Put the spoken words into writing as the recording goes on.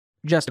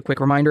Just a quick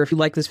reminder, if you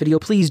like this video,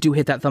 please do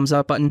hit that thumbs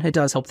up button. It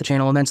does help the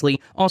channel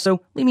immensely.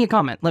 Also, leave me a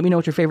comment. Let me know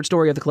what your favorite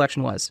story of the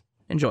collection was.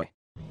 Enjoy.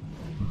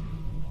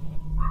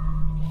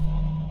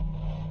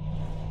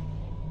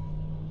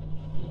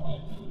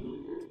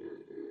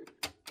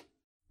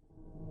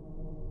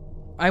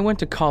 I went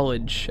to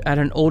college at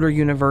an older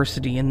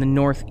university in the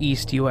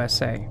Northeast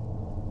USA.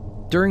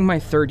 During my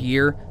third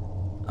year,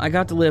 I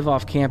got to live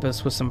off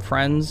campus with some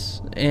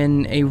friends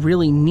in a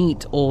really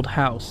neat old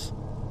house.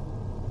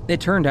 It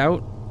turned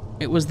out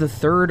it was the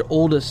third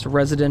oldest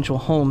residential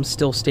home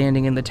still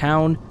standing in the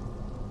town,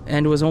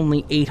 and was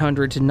only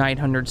 800 to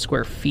 900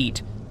 square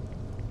feet.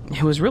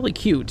 It was really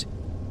cute.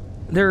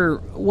 There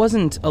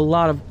wasn't a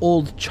lot of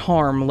old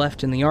charm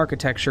left in the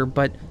architecture,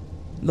 but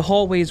the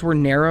hallways were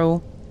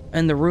narrow,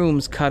 and the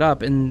rooms cut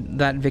up in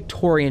that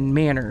Victorian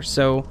manner,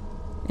 so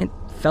it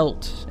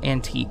felt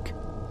antique.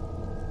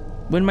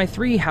 When my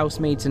 3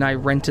 housemates and I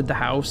rented the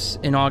house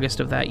in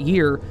August of that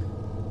year,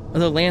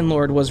 the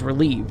landlord was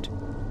relieved.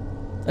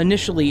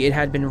 Initially, it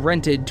had been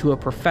rented to a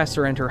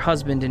professor and her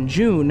husband in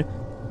June,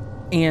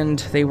 and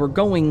they were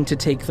going to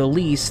take the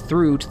lease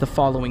through to the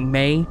following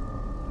May,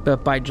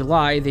 but by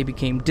July they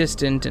became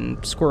distant and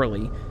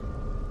squirrely,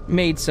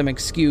 made some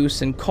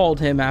excuse and called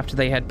him after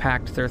they had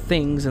packed their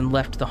things and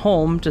left the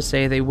home to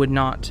say they would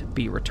not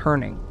be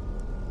returning.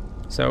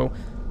 So,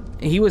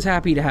 he was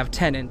happy to have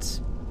tenants,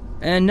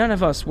 and none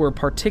of us were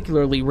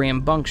particularly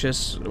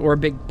rambunctious or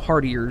big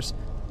partiers,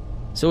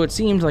 so it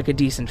seemed like a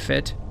decent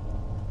fit.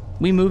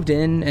 We moved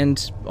in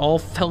and all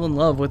fell in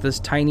love with this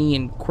tiny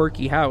and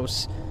quirky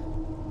house.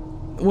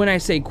 When I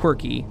say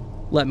quirky,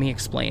 let me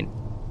explain.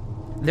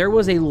 There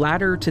was a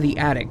ladder to the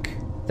attic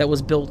that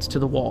was built to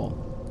the wall.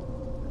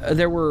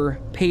 There were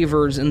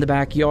pavers in the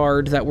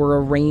backyard that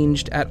were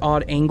arranged at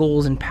odd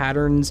angles and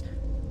patterns,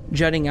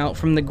 jutting out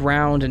from the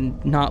ground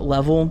and not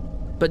level,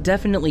 but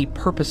definitely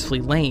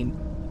purposefully laid.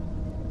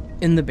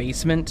 In the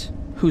basement,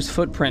 whose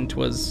footprint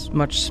was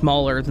much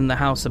smaller than the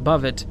house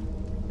above it,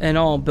 and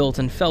all built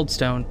in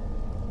feldstone,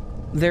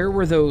 there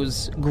were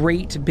those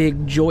great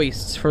big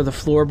joists for the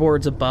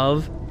floorboards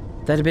above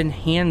that had been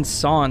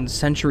hand-sawn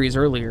centuries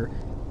earlier.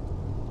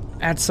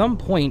 At some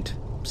point,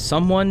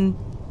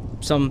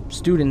 some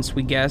students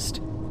we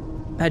guessed,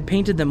 had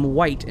painted them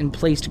white and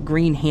placed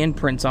green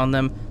handprints on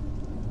them.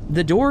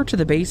 The door to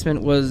the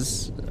basement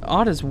was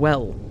odd as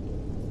well.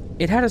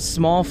 It had a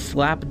small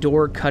flap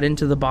door cut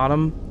into the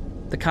bottom,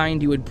 the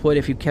kind you would put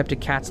if you kept a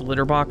cat's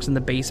litter box in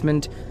the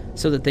basement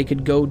so that they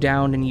could go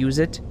down and use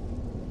it.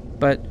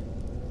 But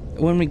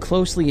when we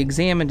closely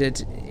examined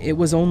it, it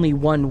was only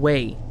one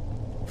way,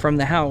 from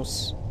the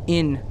house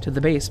into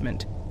the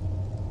basement.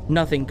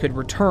 Nothing could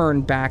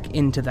return back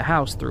into the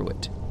house through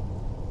it.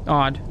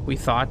 Odd, we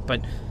thought,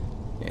 but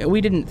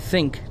we didn't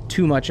think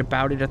too much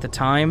about it at the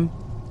time.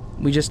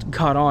 We just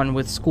got on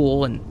with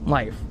school and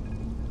life.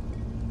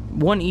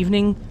 One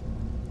evening,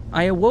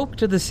 I awoke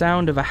to the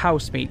sound of a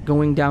housemate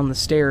going down the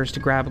stairs to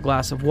grab a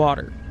glass of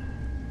water.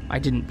 I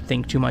didn't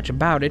think too much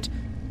about it,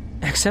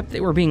 except they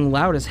were being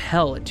loud as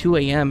hell at 2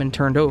 a.m. and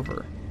turned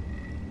over.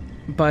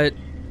 But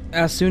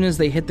as soon as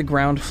they hit the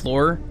ground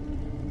floor,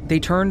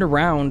 they turned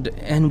around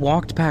and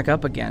walked back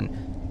up again.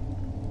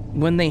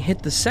 When they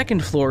hit the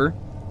second floor,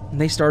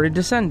 they started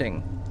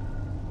descending.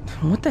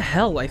 What the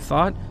hell, I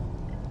thought,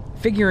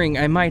 figuring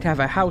I might have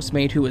a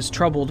housemate who was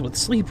troubled with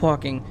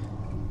sleepwalking.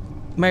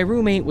 My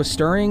roommate was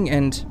stirring,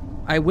 and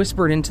I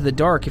whispered into the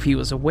dark if he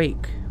was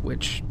awake,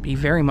 which he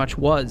very much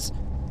was.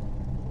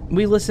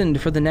 We listened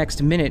for the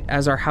next minute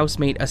as our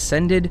housemate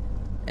ascended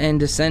and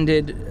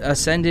descended,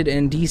 ascended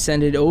and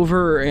descended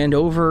over and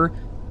over.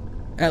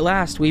 At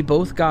last, we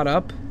both got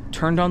up,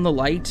 turned on the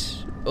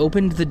light,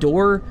 opened the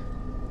door,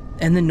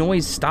 and the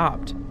noise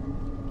stopped.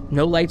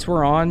 No lights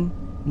were on,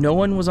 no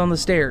one was on the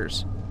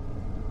stairs.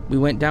 We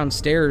went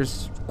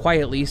downstairs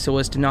quietly so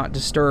as to not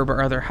disturb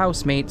our other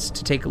housemates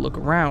to take a look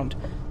around.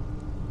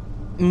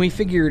 And we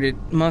figured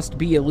it must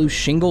be a loose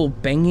shingle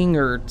banging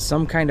or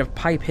some kind of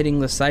pipe hitting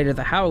the side of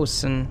the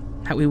house, and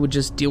that we would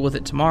just deal with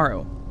it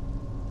tomorrow.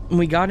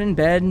 We got in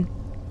bed,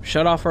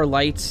 shut off our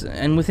lights,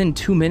 and within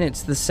 2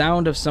 minutes the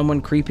sound of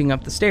someone creeping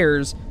up the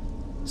stairs,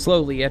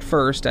 slowly at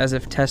first as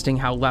if testing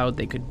how loud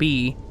they could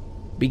be,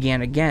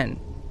 began again.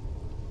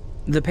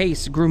 The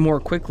pace grew more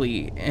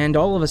quickly, and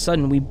all of a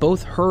sudden we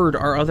both heard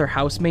our other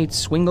housemates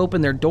swing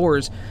open their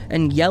doors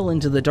and yell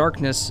into the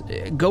darkness,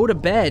 "Go to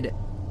bed!"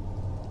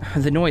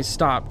 The noise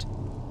stopped.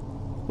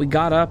 We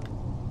got up,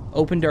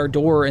 opened our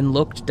door, and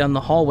looked down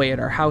the hallway at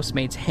our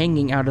housemates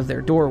hanging out of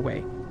their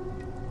doorway.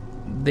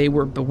 They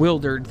were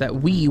bewildered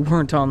that we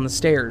weren't on the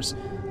stairs,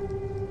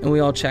 and we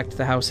all checked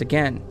the house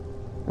again,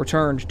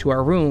 returned to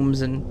our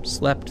rooms, and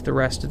slept the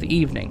rest of the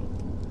evening.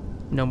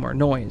 No more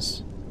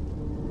noise.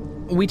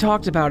 We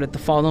talked about it the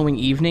following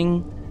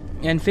evening,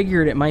 and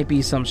figured it might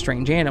be some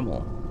strange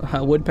animal.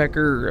 A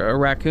woodpecker, a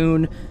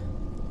raccoon.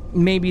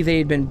 Maybe they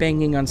had been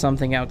banging on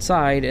something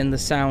outside, and the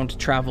sound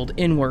traveled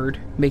inward,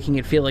 making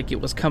it feel like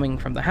it was coming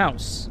from the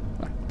house.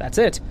 That's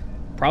it.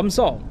 Problem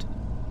solved.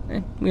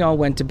 We all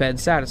went to bed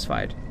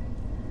satisfied.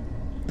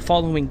 The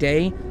following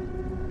day,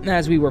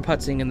 As we were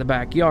putzing in the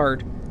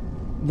backyard,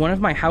 one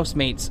of my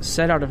housemates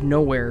said out of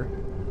nowhere,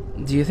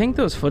 "Do you think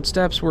those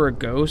footsteps were a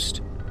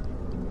ghost?"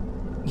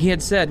 He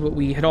had said what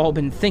we had all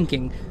been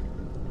thinking,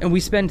 and we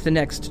spent the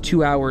next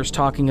 2 hours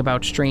talking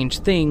about strange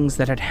things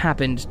that had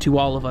happened to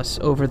all of us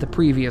over the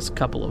previous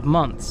couple of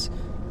months.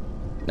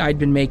 I'd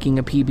been making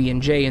a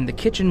PB&J in the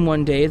kitchen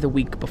one day the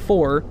week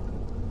before.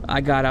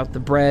 I got out the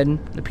bread,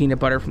 the peanut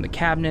butter from the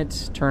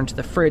cabinet, turned to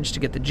the fridge to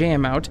get the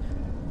jam out.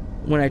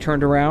 When I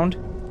turned around,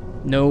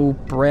 no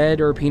bread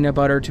or peanut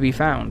butter to be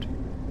found.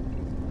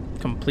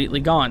 Completely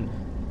gone,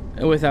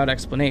 without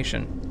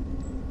explanation.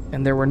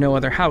 And there were no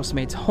other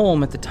housemates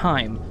home at the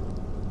time.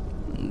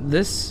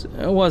 This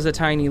was a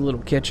tiny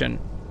little kitchen,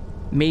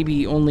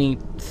 maybe only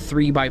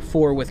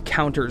 3x4 with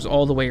counters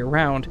all the way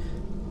around,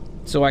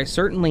 so I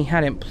certainly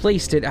hadn't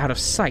placed it out of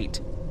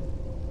sight.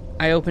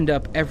 I opened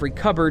up every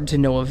cupboard to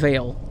no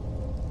avail.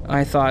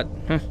 I thought,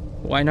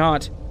 why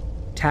not?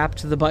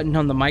 Tapped the button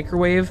on the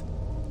microwave,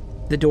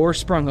 the door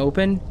sprung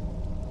open,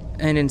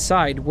 and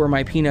inside were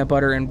my peanut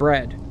butter and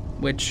bread,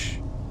 which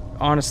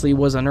honestly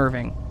was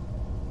unnerving.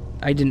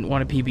 I didn't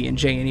want a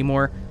PB&J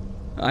anymore.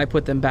 I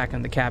put them back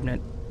in the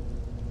cabinet.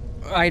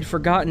 I'd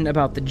forgotten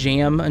about the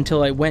jam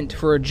until I went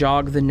for a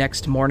jog the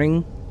next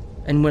morning,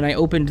 and when I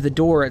opened the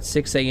door at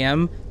 6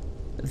 a.m.,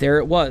 there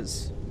it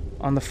was,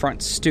 on the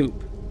front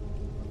stoop,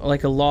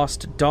 like a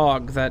lost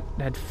dog that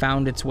had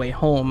found its way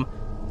home.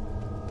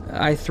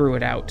 I threw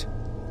it out.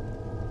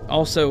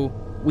 Also,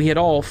 we had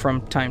all,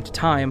 from time to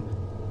time,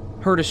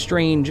 heard a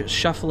strange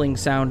shuffling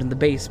sound in the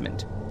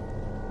basement.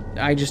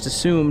 I just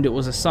assumed it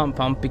was a sump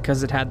pump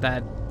because it had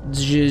that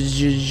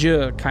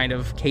zh kind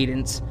of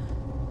cadence.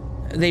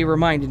 They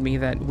reminded me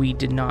that we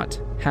did not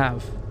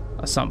have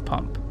a sump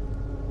pump.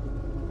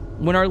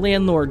 When our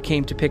landlord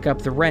came to pick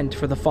up the rent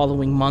for the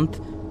following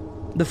month,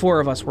 the four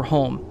of us were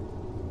home.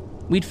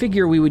 We'd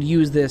figure we would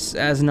use this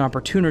as an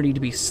opportunity to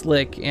be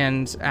slick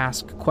and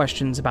ask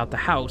questions about the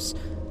house,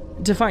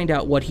 to find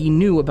out what he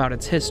knew about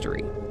its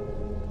history.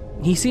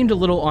 He seemed a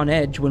little on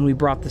edge when we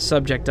brought the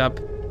subject up,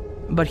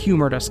 but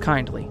humored us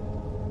kindly.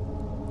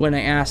 When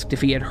I asked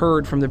if he had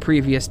heard from the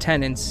previous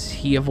tenants,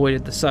 he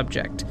avoided the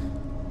subject.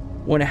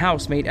 When a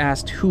housemate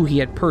asked who he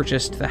had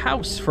purchased the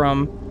house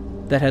from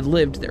that had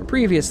lived there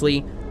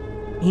previously,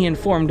 he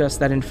informed us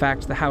that in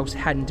fact the house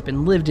hadn't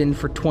been lived in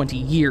for 20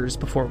 years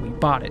before we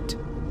bought it.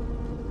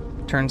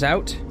 Turns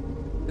out,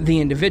 the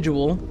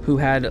individual who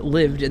had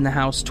lived in the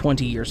house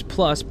 20 years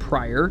plus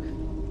prior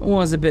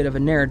was a bit of a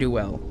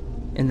ne'er-do-well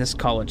in this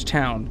college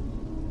town.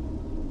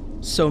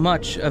 So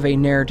much of a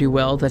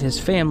ne'er-do-well that his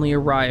family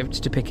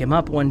arrived to pick him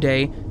up one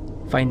day,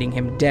 finding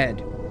him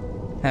dead,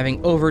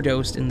 having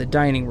overdosed in the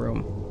dining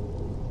room.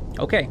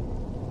 Okay,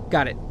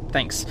 got it,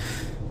 thanks.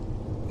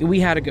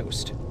 We had a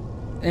ghost,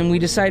 and we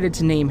decided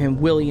to name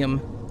him William.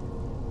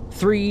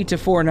 3 to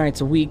 4 nights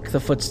a week, the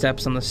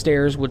footsteps on the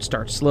stairs would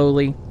start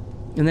slowly,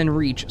 and then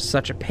reach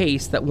such a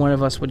pace that one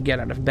of us would get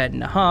out of bed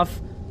in a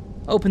huff,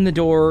 open the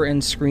door,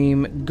 and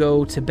scream,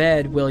 "Go to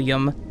bed,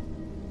 William,"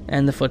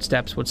 and the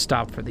footsteps would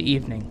stop for the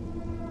evening.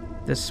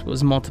 This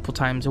was multiple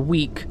times a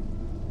week,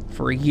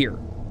 for a year.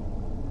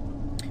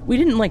 We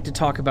didn't like to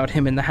talk about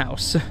him in the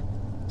house,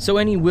 so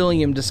any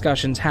William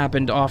discussions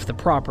happened off the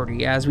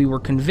property as we were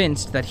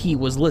convinced that he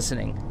was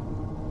listening.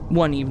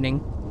 One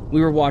evening,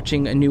 we were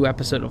watching a new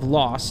episode of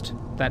Lost,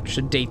 that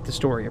should date the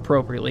story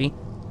appropriately,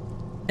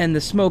 and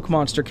the smoke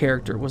monster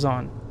character was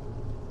on.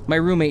 My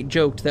roommate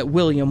joked that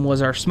William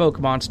was our smoke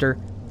monster.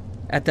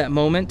 At that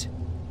moment,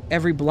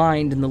 every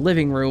blind in the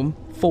living room,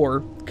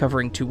 4,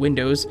 covering 2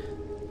 windows,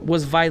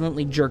 was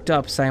violently jerked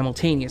up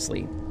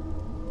simultaneously.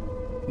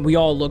 We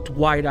all looked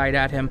wide-eyed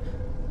at him.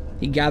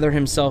 He gathered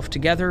himself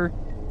together,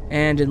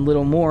 and in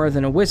little more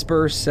than a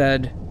whisper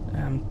said,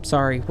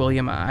 "Sorry,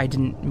 William, I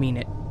didn't mean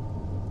it."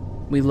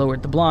 We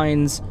lowered the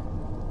blinds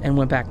and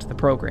went back to the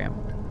program.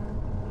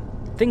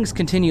 Things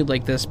continued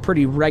like this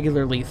pretty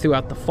regularly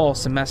throughout the fall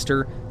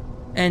semester,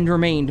 and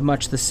remained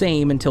much the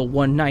same until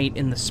one night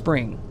in the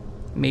spring,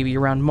 maybe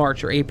around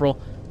March or April.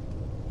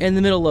 In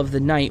the middle of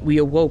the night, we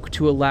awoke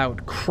to a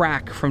loud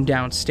crack from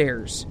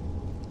downstairs.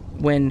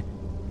 When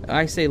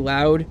I say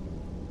loud,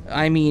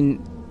 I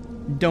mean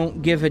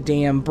don't give a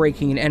damn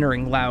breaking and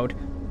entering loud.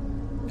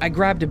 I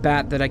grabbed a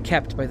bat that I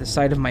kept by the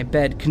side of my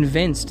bed,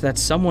 convinced that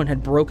someone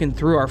had broken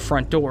through our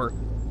front door.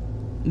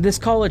 This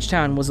college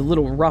town was a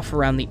little rough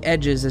around the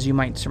edges, as you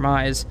might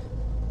surmise.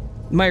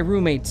 My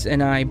roommates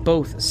and I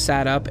both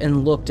sat up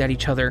and looked at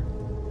each other,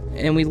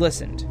 and we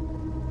listened.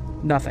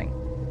 Nothing.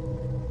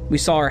 We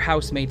saw our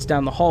housemates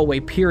down the hallway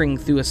peering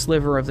through a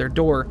sliver of their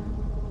door.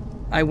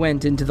 I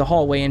went into the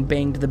hallway and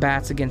banged the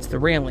bats against the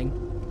railing,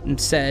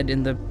 and said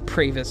in the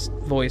bravest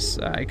voice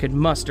I could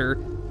muster,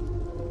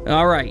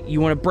 "All right, you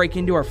want to break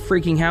into our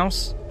freaking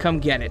house? Come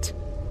get it."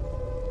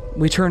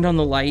 We turned on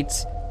the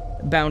lights,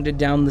 bounded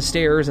down the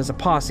stairs as a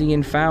posse,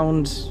 and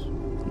found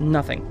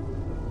nothing.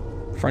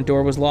 Front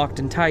door was locked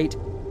and tight.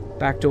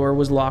 Back door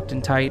was locked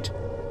and tight.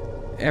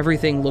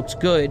 Everything looked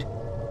good.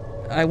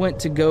 I went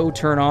to go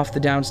turn off the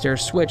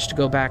downstairs switch to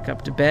go back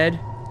up to bed,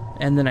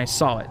 and then I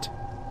saw it.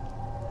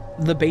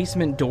 The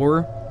basement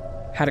door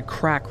had a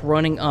crack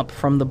running up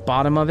from the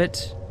bottom of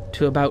it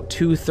to about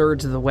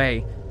 2/3 of the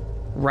way,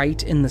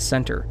 right in the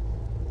center.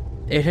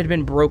 It had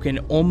been broken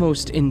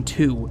almost in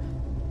two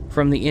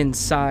from the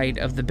inside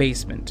of the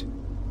basement.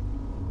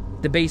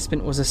 The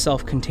basement was a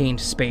self-contained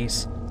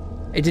space.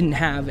 It didn't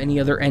have any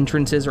other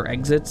entrances or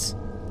exits.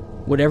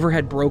 Whatever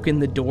had broken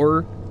the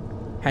door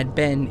had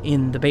been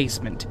in the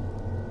basement.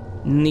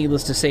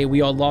 Needless to say,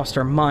 we all lost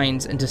our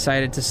minds and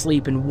decided to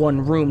sleep in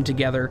one room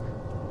together,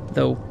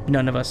 though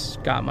none of us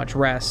got much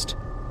rest.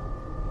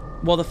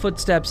 While the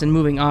footsteps and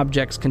moving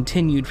objects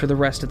continued for the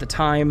rest of the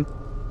time,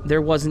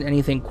 there wasn't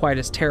anything quite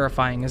as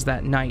terrifying as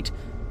that night.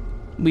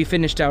 We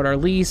finished out our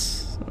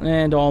lease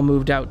and all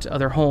moved out to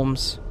other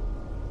homes.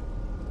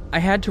 I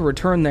had to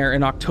return there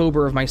in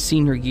October of my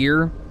senior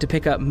year to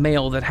pick up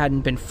mail that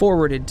hadn't been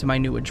forwarded to my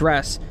new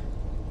address.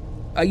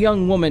 A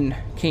young woman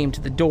came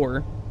to the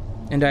door,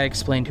 and I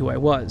explained who I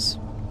was.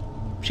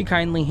 She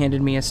kindly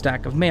handed me a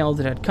stack of mail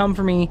that had come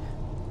for me,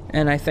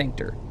 and I thanked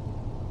her.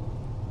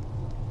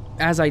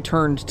 As I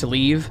turned to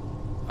leave,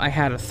 I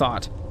had a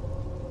thought.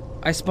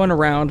 I spun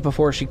around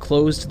before she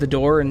closed the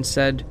door and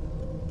said,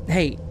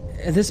 "Hey,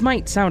 this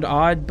might sound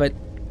odd, but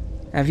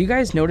have you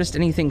guys noticed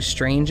anything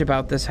strange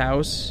about this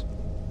house?"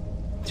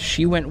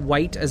 She went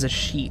white as a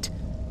sheet.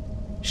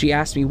 She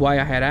asked me why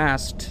I had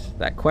asked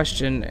that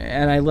question,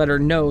 and I let her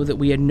know that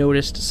we had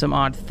noticed some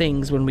odd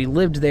things when we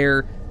lived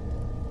there,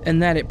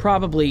 and that it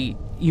probably...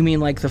 "You mean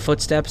like the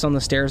footsteps on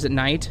the stairs at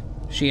night?"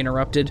 she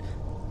interrupted.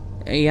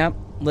 "Yep,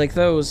 like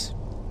those,"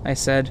 I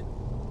said.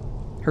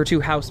 Her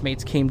two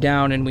housemates came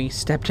down and we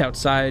stepped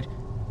outside.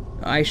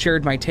 I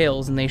shared my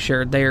tales and they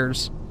shared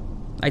theirs.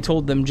 I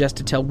told them just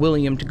to tell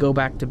William to go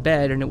back to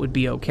bed and it would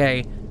be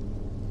okay.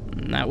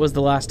 That was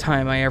the last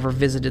time I ever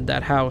visited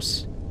that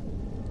house.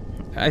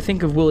 I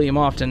think of William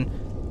often,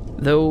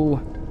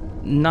 though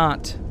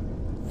not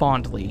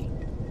fondly.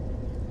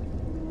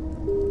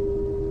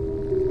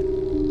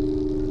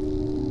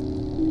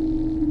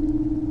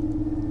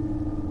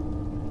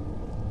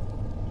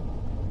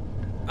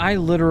 I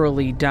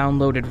literally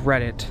downloaded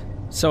Reddit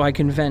so I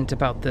can vent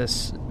about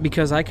this,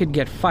 because I could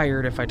get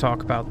fired if I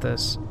talk about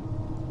this.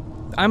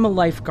 I'm a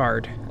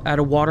lifeguard at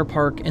a water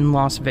park in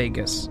Las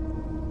Vegas.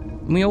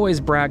 We always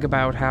brag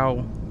about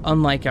how,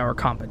 unlike our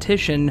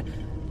competition,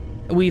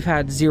 we've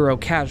had 0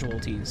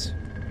 casualties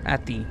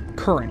at the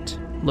current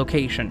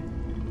location.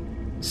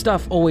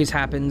 Stuff always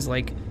happens,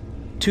 like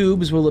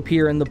tubes will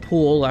appear in the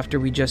pool after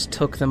we just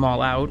took them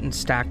all out and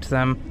stacked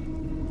them.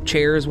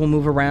 Chairs will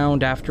move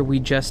around after we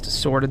just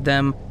sorted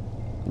them.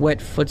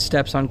 Wet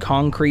footsteps on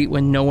concrete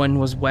when no one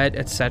was wet,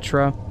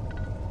 etc.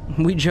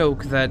 We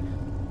joke that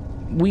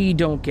we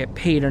don't get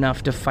paid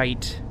enough to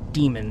fight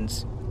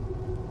demons.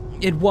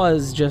 It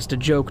was just a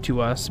joke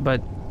to us,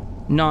 but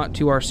not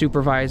to our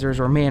supervisors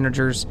or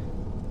managers.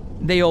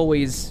 They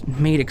always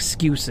made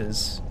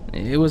excuses.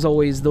 It was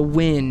always the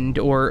wind,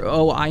 or,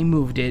 "Oh, I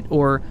moved it,"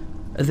 or,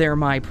 "They're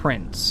my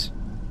prints."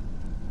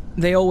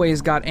 They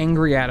always got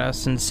angry at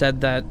us and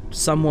said that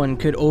someone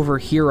could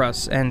overhear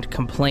us and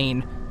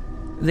complain.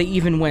 They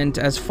even went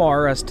as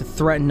far as to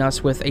threaten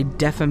us with a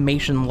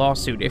defamation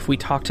lawsuit if we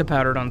talked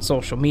about it on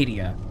social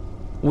media.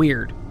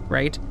 Weird,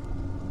 right?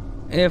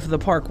 If the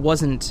park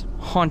wasn't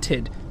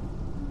haunted,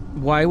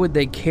 why would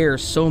they care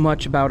so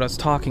much about us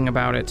talking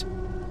about it?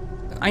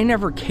 I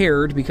never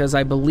cared because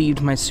I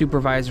believed my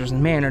supervisors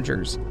and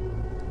managers.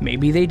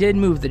 Maybe they did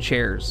move the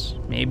chairs.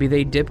 Maybe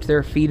they dipped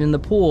their feet in the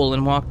pool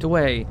and walked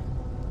away.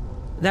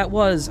 That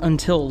was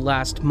until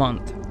last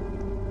month.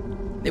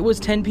 It was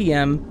 10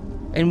 p.m.,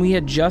 and we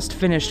had just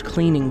finished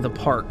cleaning the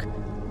park.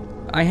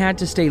 I had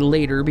to stay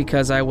later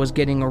because I was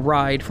getting a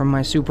ride from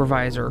my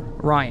supervisor,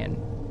 Ryan.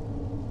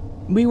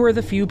 We were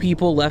the few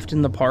people left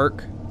in the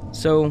park,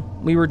 so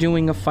we were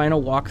doing a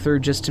final walkthrough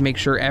just to make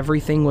sure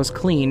everything was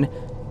clean.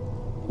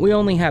 We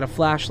only had a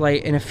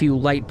flashlight and a few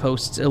light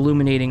posts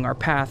illuminating our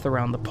path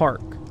around the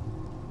park.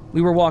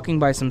 We were walking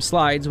by some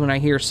slides when I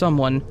hear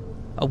someone,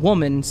 a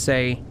woman,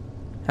 say,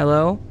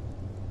 "Hello?"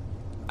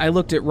 I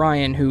looked at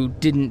Ryan, who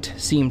didn't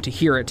seem to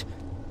hear it.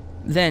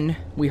 Then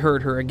we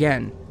heard her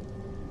again.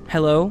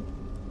 "Hello?"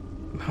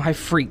 I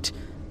freaked,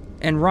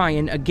 and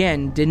Ryan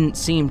again didn't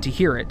seem to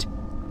hear it.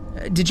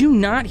 "Did you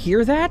not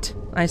hear that?"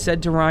 I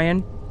said to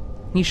Ryan.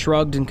 He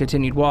shrugged and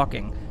continued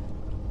walking.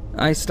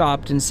 I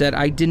stopped and said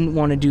I didn't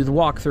want to do the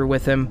walkthrough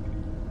with him.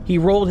 He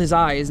rolled his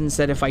eyes and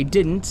said if I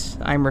didn't,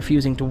 I'm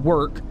refusing to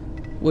work,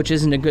 which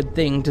isn't a good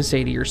thing to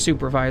say to your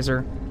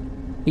supervisor.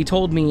 He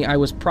told me I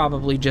was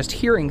probably just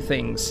hearing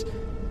things.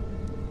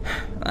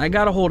 I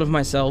got a hold of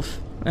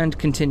myself and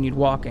continued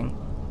walking.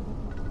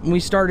 We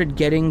started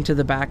getting to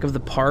the back of the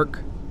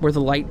park, where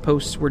the light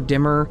posts were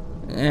dimmer,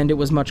 and it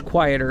was much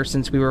quieter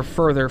since we were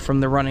further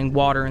from the running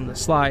water and the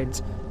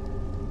slides.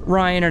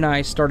 Ryan and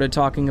I started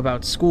talking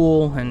about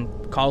school and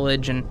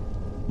college and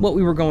what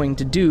we were going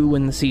to do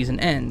when the season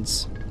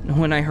ends,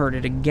 when I heard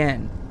it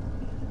again.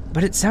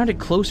 But it sounded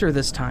closer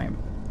this time.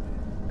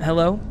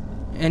 "Hello?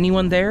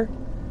 Anyone there?"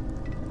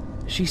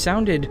 She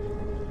sounded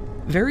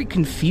very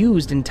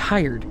confused and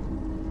tired.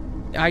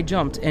 I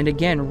jumped, and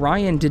again,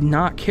 Ryan did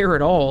not care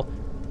at all.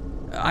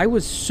 I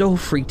was so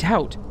freaked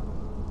out.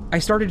 I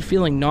started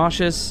feeling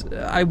nauseous.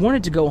 I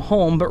wanted to go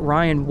home, but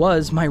Ryan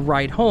was my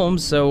ride home,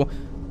 so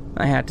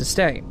I had to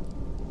stay.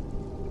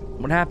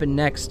 What happened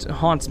next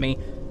haunts me.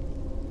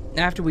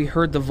 After we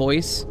heard the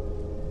voice,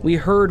 we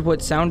heard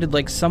what sounded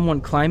like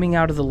someone climbing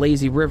out of the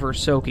lazy river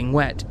soaking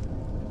wet.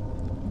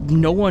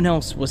 No one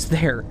else was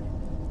there.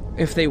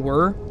 If they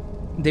were,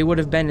 they would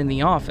have been in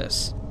the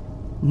office.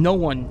 No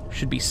one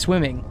should be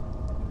swimming.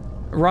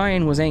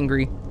 Ryan was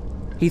angry.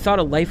 He thought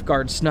a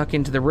lifeguard snuck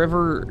into the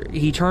river.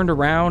 He turned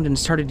around and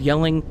started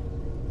yelling,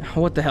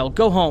 "What the hell?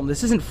 Go home.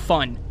 This isn't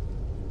fun."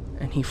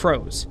 And he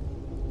froze.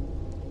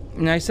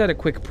 And I said a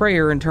quick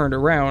prayer and turned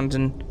around,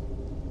 and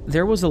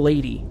there was a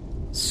lady,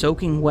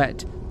 soaking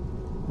wet,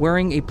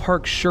 wearing a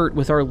park shirt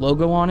with our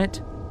logo on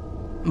it,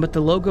 but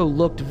the logo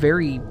looked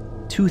very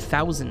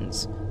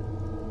 2000s.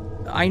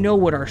 I know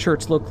what our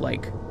shirts look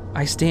like.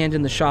 I stand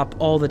in the shop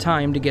all the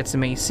time to get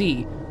some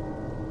AC.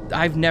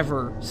 I've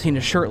never seen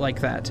a shirt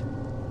like that.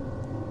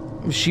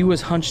 She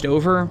was hunched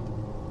over,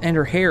 and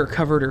her hair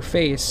covered her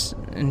face,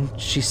 and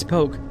she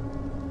spoke.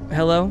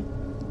 "Hello?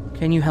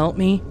 Can you help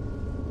me?"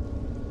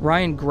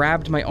 Ryan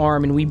grabbed my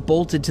arm and we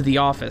bolted to the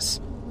office.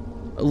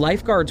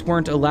 Lifeguards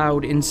weren't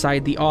allowed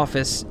inside the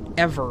office,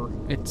 ever.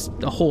 It's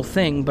the whole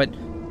thing, but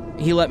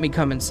he let me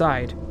come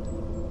inside.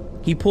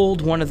 He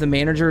pulled one of the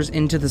managers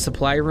into the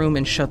supply room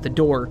and shut the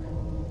door.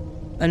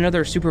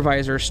 Another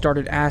supervisor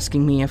started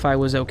asking me if I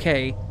was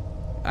okay.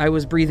 I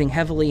was breathing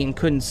heavily and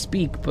couldn't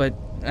speak, but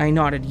I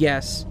nodded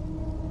yes.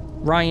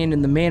 Ryan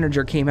and the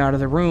manager came out of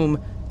the room,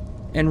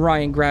 and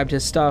Ryan grabbed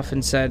his stuff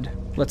and said,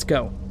 "Let's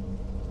go."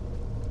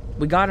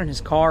 We got in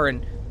his car,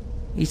 and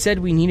he said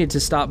we needed to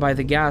stop by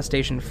the gas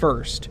station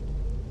first.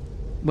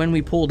 When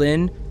we pulled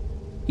in,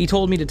 he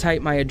told me to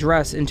type my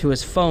address into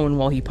his phone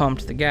while he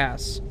pumped the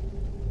gas.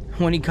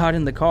 When he got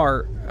in the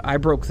car, I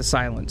broke the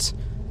silence.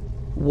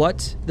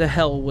 What the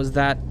hell was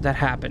that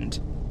happened?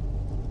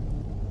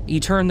 He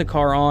turned the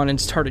car on and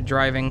started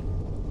driving.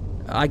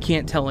 I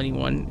can't tell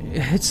anyone.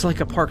 It's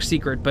like a park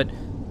secret, but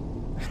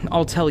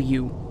I'll tell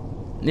you.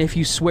 If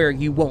you swear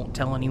you won't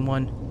tell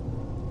anyone.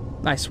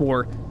 I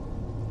swore.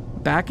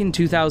 Back in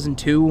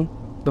 2002,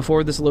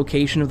 before this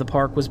location of the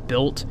park was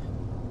built,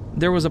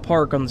 there was a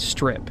park on the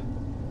Strip.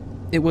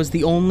 It was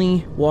the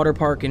only water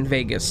park in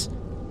Vegas.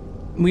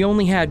 We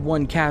only had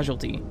one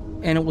casualty,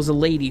 and it was a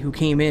lady who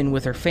came in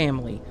with her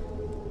family.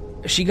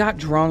 She got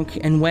drunk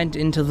and went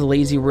into the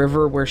lazy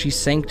river where she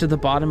sank to the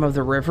bottom of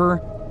the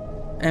river,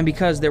 and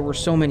because there were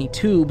so many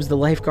tubes, the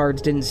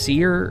lifeguards didn't see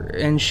her,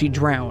 and she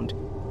drowned.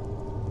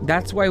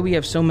 That's why we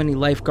have so many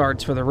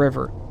lifeguards for the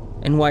river,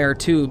 and why our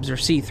tubes are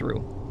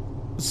see-through.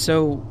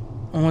 So,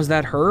 was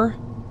that her?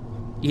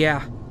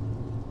 Yeah.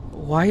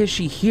 Why is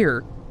she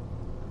here?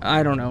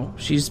 I don't know.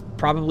 She's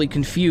probably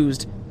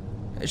confused.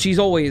 She's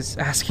always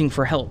asking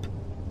for help.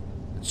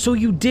 So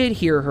you did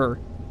hear her?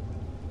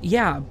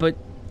 Yeah, but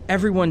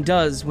everyone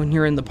does when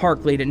you're in the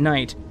park late at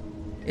night.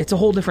 It's a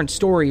whole different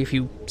story if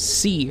you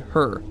see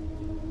her.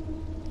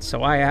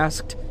 So I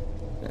asked,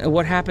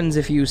 what happens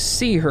if you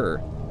see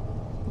her?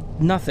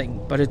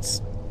 Nothing, but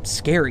it's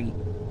scary.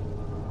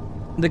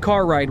 The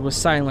car ride was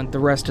silent the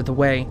rest of the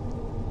way.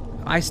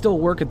 I still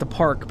work at the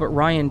park, but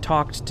Ryan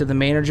talked to the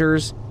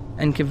managers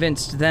and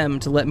convinced them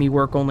to let me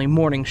work only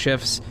morning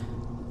shifts.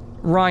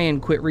 Ryan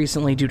quit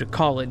recently due to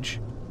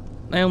college.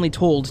 I only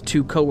told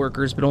 2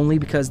 coworkers, but only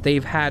because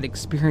they've had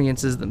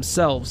experiences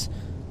themselves.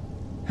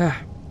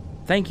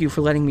 Thank you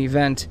for letting me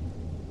vent.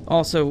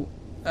 Also,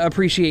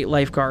 appreciate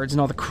lifeguards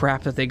and all the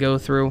crap that they go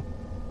through.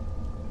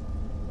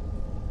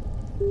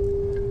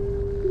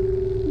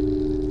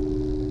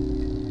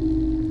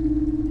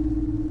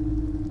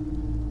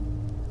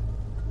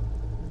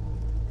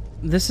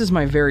 This is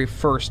my very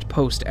first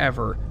post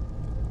ever.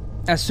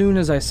 As soon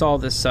as I saw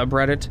this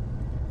subreddit,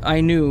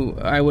 I knew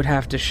I would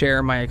have to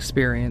share my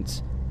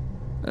experience.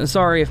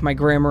 Sorry if my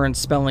grammar and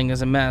spelling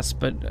is a mess,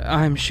 but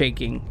I'm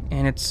shaking,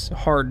 and it's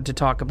hard to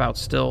talk about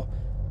still.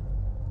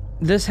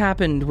 This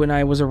happened when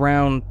I was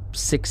around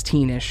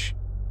 16-ish.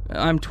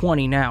 I'm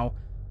 20 now.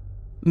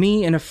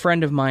 Me and a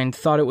friend of mine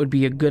thought it would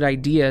be a good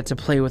idea to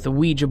play with a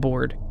Ouija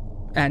board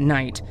at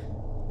night,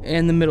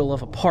 in the middle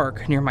of a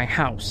park near my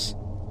house.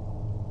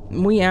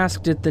 We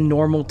asked it the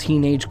normal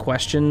teenage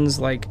questions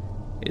like,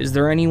 is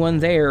there anyone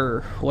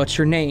there? What's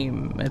your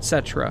name?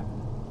 Etc.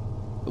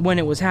 When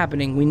it was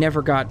happening, we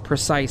never got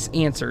precise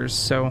answers,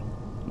 so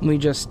we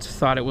just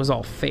thought it was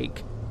all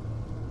fake.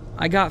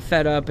 I got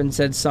fed up and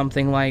said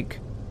something like,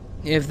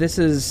 if this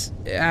is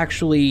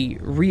actually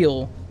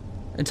real,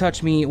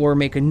 touch me or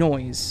make a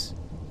noise.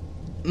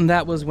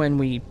 That was when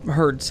we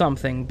heard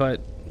something,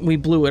 but we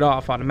blew it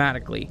off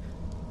automatically.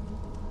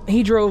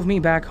 He drove me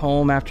back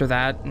home after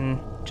that and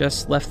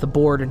just left the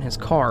board in his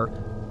car.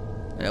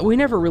 We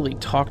never really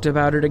talked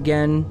about it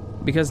again,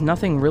 because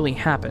nothing really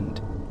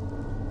happened.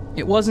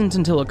 It wasn't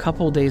until a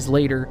couple days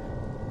later,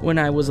 when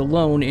I was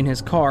alone in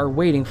his car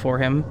waiting for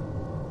him,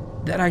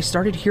 that I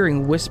started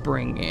hearing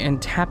whispering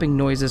and tapping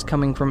noises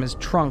coming from his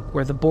trunk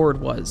where the board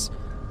was.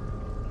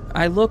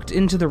 I looked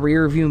into the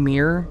rearview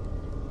mirror,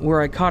 where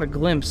I caught a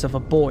glimpse of a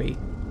boy.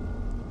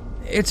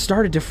 It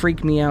started to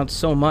freak me out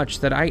so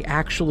much that I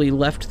actually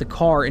left the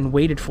car and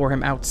waited for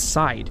him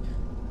outside.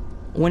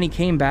 When he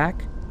came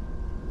back,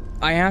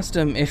 I asked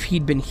him if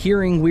he'd been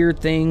hearing weird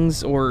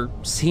things or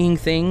seeing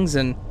things,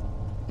 and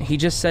he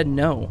just said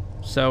no,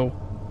 so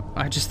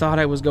I just thought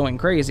I was going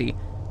crazy.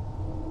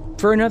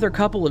 For another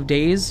couple of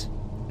days,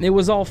 it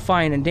was all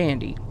fine and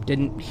dandy.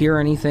 Didn't hear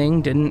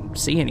anything, didn't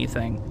see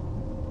anything.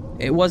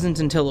 It wasn't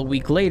until a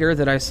week later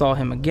that I saw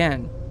him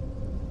again.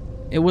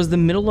 It was the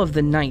middle of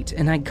the night,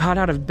 and I got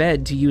out of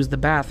bed to use the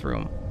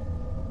bathroom.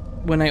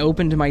 When I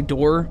opened my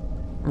door,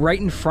 right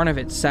in front of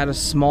it sat a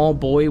small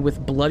boy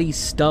with bloody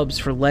stubs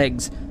for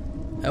legs,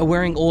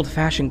 wearing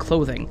old-fashioned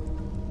clothing.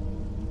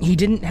 He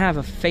didn't have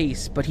a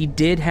face, but he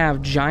did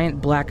have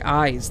giant black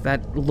eyes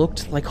that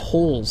looked like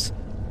holes.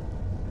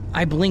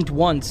 I blinked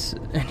once,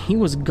 and he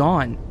was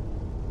gone.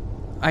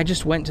 I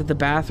just went to the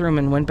bathroom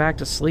and went back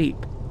to sleep.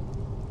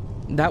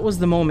 That was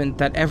the moment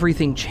that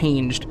everything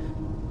changed.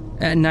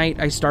 At night,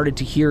 I started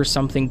to hear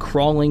something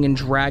crawling and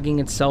dragging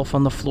itself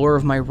on the floor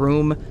of my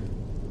room.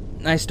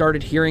 I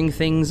started hearing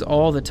things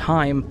all the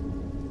time.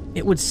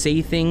 It would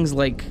say things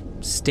like,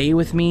 "Stay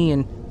with me,"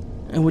 and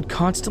it would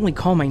constantly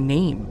call my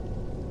name.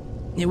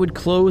 It would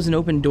close and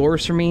open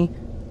doors for me.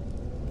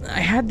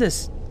 I had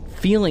this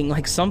feeling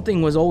like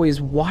something was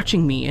always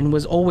watching me and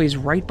was always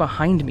right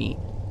behind me.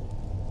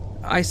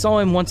 I saw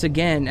him once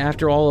again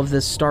after all of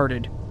this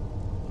started.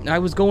 I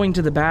was going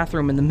to the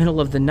bathroom in the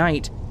middle of the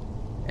night,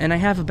 and I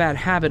have a bad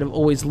habit of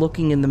always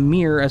looking in the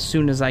mirror as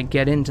soon as I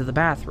get into the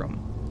bathroom.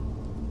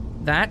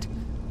 That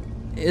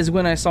is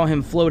when I saw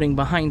him floating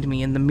behind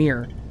me in the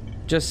mirror,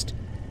 just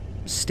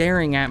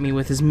staring at me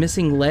with his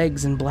missing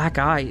legs and black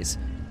eyes.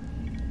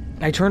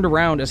 I turned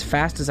around as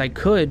fast as I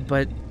could,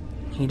 but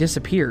he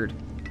disappeared.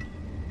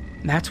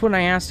 That's when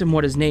I asked him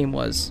what his name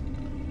was,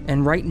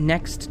 and right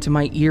next to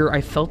my ear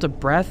I felt a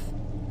breath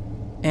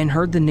and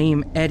heard the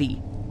name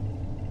Eddie.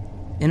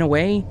 In a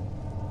way,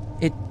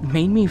 it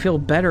made me feel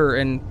better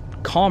and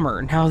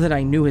calmer now that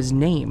I knew his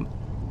name.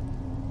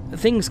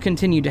 Things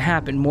continued to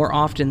happen more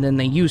often than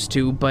they used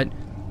to, but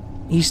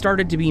he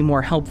started to be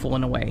more helpful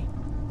in a way,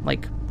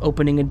 like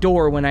opening a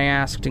door when I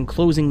asked and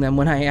closing them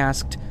when I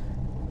asked.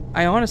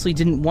 I honestly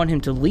didn't want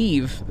him to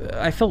leave.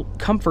 I felt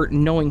comfort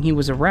in knowing he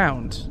was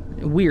around.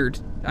 Weird,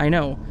 I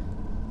know.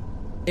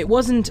 It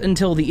wasn't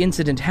until the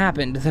incident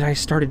happened that I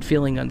started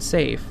feeling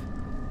unsafe.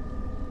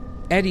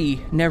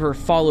 Eddie never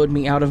followed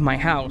me out of my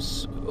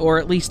house, or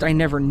at least I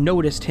never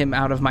noticed him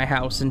out of my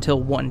house until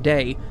one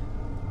day.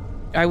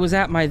 I was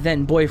at my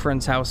then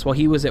boyfriend's house while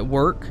he was at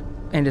work,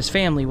 and his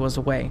family was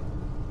away.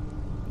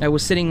 I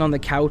was sitting on the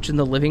couch in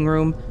the living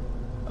room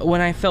when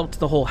I felt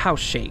the whole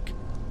house shake.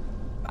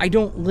 I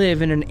don't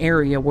live in an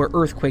area where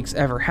earthquakes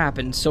ever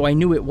happen, so I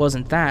knew it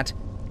wasn't that.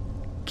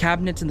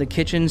 Cabinets in the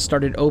kitchen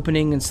started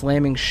opening and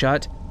slamming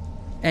shut.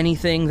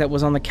 Anything that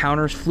was on the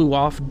counters flew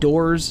off,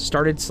 doors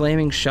started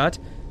slamming shut.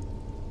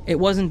 It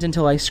wasn't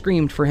until I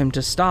screamed for him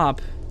to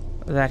stop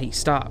that he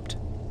stopped.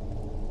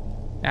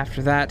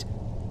 After that,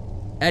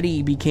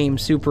 Eddie became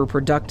super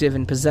productive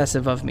and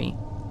possessive of me.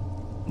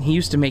 He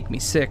used to make me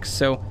sick,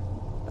 so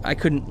I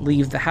couldn't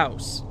leave the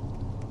house.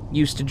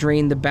 Used to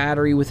drain the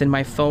battery within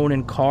my phone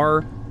and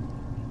car.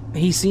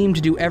 He seemed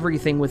to do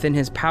everything within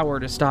his power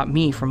to stop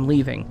me from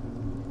leaving.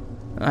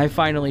 I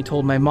finally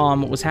told my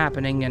mom what was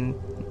happening, and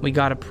we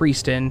got a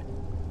priest in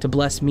to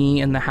bless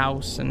me and the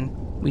house, and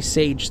we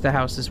saged the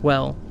house as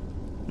well.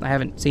 I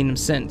haven't seen him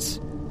since.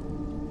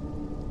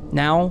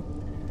 Now,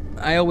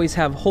 I always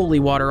have holy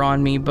water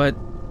on me, but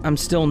I'm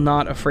still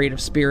not afraid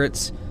of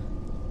spirits.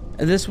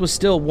 This was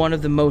still one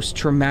of the most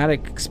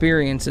traumatic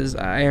experiences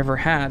I ever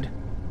had,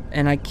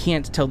 and I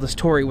can't tell the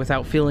story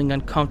without feeling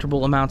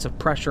uncomfortable amounts of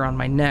pressure on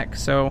my neck,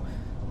 so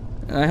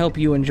I hope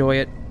you enjoy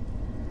it.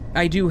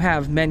 I do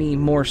have many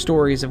more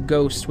stories of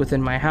ghosts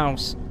within my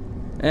house,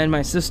 and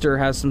my sister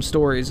has some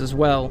stories as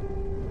well.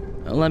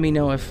 Let me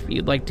know if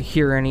you'd like to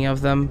hear any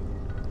of them.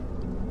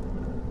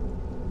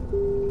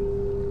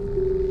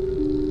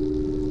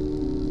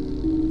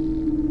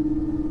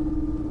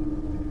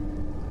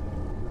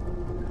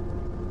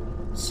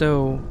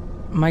 So,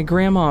 my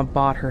grandma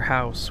bought her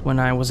house when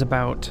I was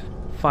about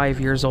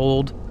 5 years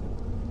old,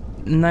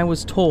 and I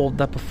was told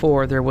that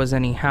before there was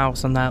any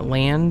house on that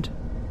land,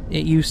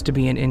 it used to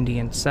be an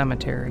Indian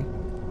cemetery.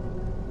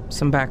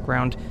 Some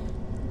background.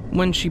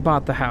 When she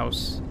bought the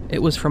house,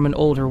 it was from an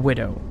older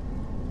widow.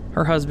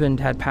 Her husband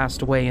had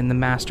passed away in the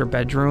master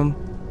bedroom,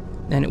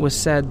 and it was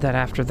said that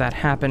after that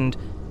happened,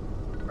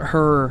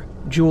 her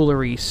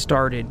jewelry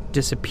started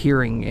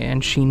disappearing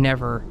and she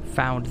never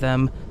found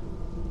them.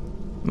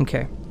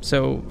 Okay,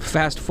 so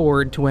fast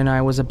forward to when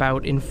I was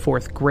about in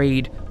 4th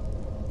grade.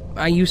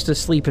 I used to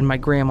sleep in my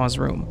grandma's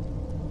room.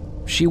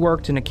 She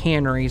worked in a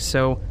cannery,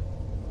 so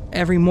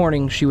every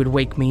morning she would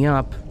wake me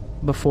up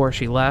before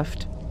she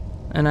left,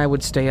 and I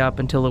would stay up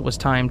until it was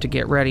time to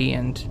get ready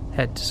and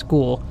head to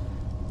school.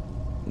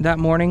 That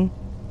morning,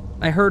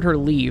 I heard her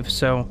leave,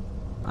 so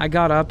I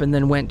got up and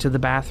then went to the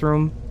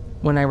bathroom.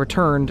 When I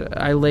returned,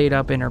 I laid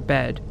up in her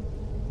bed.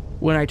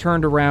 When I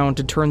turned around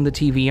to turn the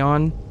TV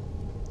on,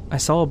 I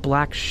saw a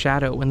black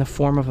shadow in the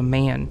form of a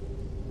man.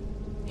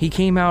 He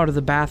came out of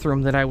the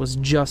bathroom that I was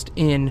just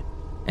in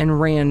and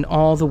ran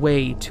all the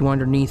way to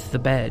underneath the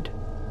bed.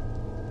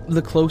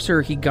 The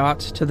closer he got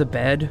to the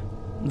bed,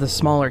 the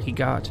smaller he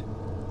got.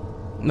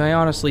 I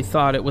honestly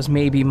thought it was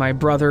maybe my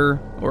brother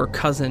or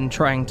cousin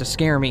trying to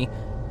scare me.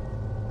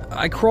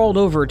 I crawled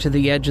over to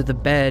the edge of the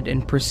bed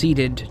and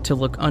proceeded to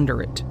look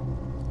under it.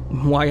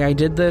 Why I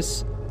did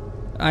this?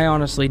 I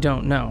honestly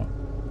don't know,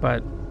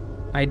 but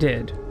I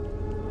did.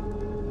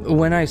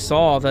 When I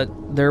saw that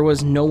there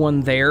was no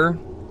one there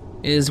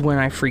is when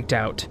I freaked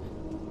out.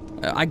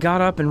 I got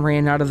up and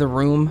ran out of the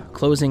room,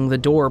 closing the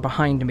door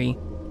behind me.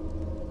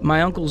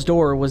 My uncle's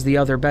door was the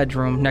other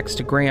bedroom next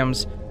to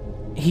Graham's.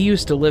 He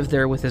used to live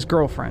there with his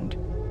girlfriend.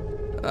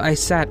 I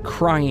sat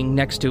crying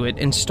next to it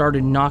and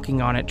started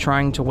knocking on it,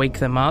 trying to wake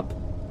them up,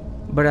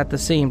 but at the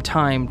same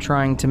time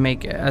trying to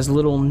make as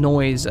little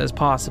noise as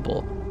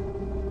possible.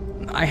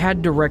 I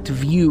had direct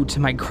view to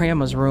my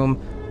grandma's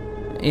room.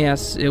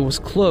 Yes, it was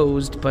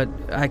closed, but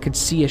I could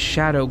see a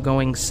shadow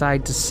going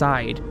side to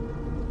side,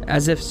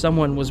 as if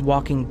someone was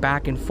walking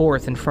back and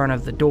forth in front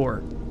of the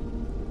door.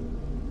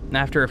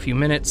 After a few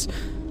minutes,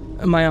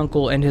 my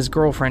uncle and his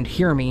girlfriend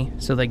hear me,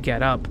 so they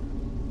get up.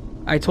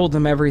 I told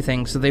them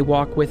everything, so they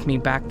walk with me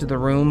back to the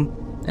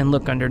room and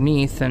look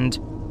underneath, and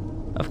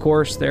of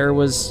course, there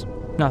was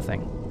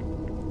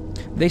nothing.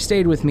 They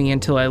stayed with me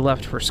until I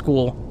left for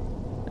school.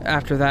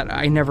 After that,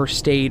 I never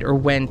stayed or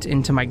went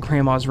into my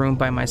grandma's room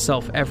by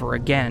myself ever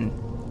again.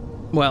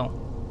 Well,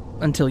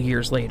 until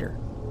years later.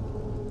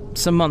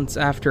 Some months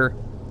after,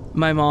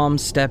 my mom,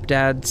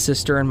 stepdad,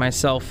 sister, and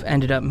myself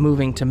ended up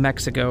moving to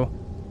Mexico.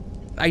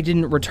 I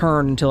didn't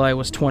return until I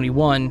was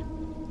 21.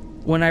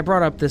 When I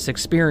brought up this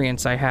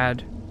experience I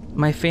had,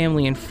 my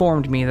family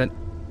informed me that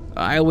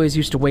I always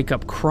used to wake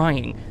up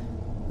crying,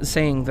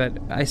 saying that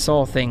I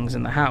saw things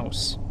in the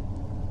house.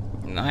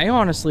 I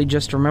honestly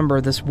just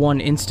remember this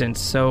one instance,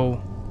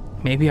 so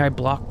maybe I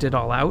blocked it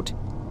all out?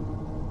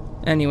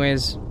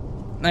 Anyways,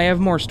 I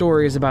have more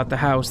stories about the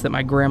house that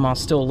my grandma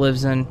still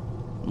lives in.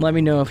 Let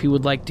me know if you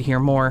would like to hear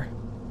more.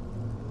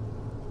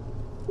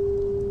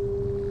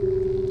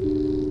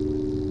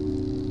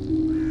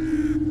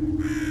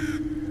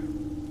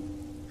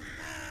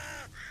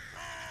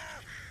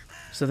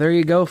 So there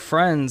you go,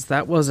 friends.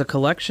 That was a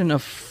collection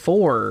of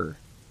 4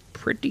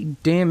 pretty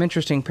damn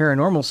interesting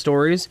paranormal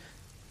stories.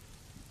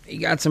 You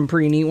got some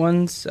pretty neat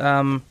ones.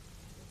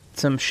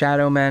 Some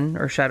shadow men,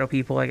 or shadow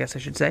people, I guess I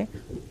should say.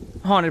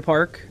 Haunted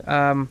park.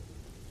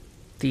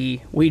 The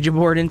Ouija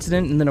board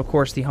incident, and then, of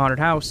course, the haunted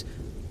house.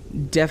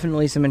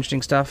 Definitely some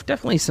interesting stuff.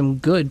 Definitely some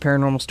good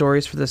paranormal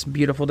stories for this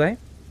beautiful day.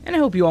 And I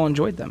hope you all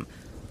enjoyed them.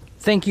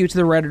 Thank you to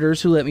the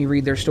Redditors who let me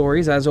read their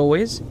stories, as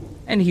always.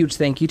 And a huge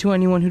thank you to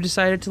anyone who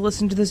decided to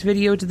listen to this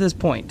video to this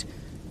point.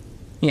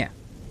 Yeah.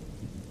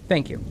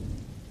 Thank you.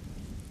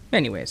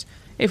 Anyways,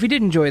 if you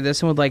did enjoy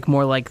this and would like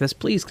more like this,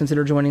 please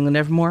consider joining the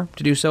Nevermore.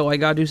 To do so, all you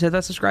gotta do is hit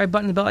that subscribe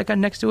button and the bell icon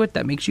next to it.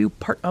 That makes you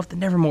part of the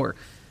Nevermore.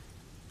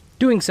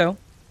 Doing so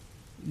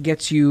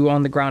gets you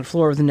on the ground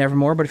floor of the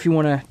Nevermore, but if you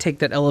want to take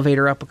that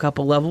elevator up a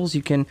couple levels,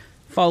 you can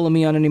follow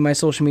me on any of my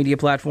social media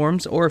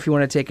platforms, or if you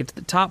want to take it to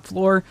the top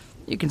floor,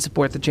 you can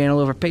support the channel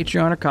over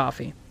Patreon or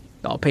Ko-fi.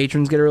 All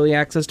patrons get early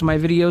access to my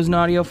videos in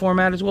audio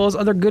format as well as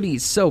other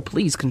goodies, so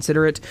please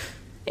consider it.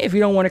 If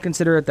you don't want to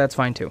consider it, that's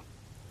fine too.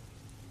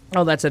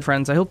 All that said,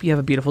 friends, I hope you have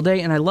a beautiful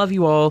day, and I love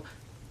you all,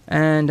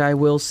 and I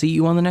will see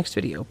you on the next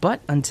video.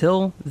 But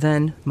until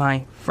then,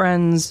 my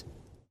friends,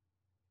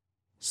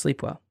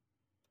 sleep well.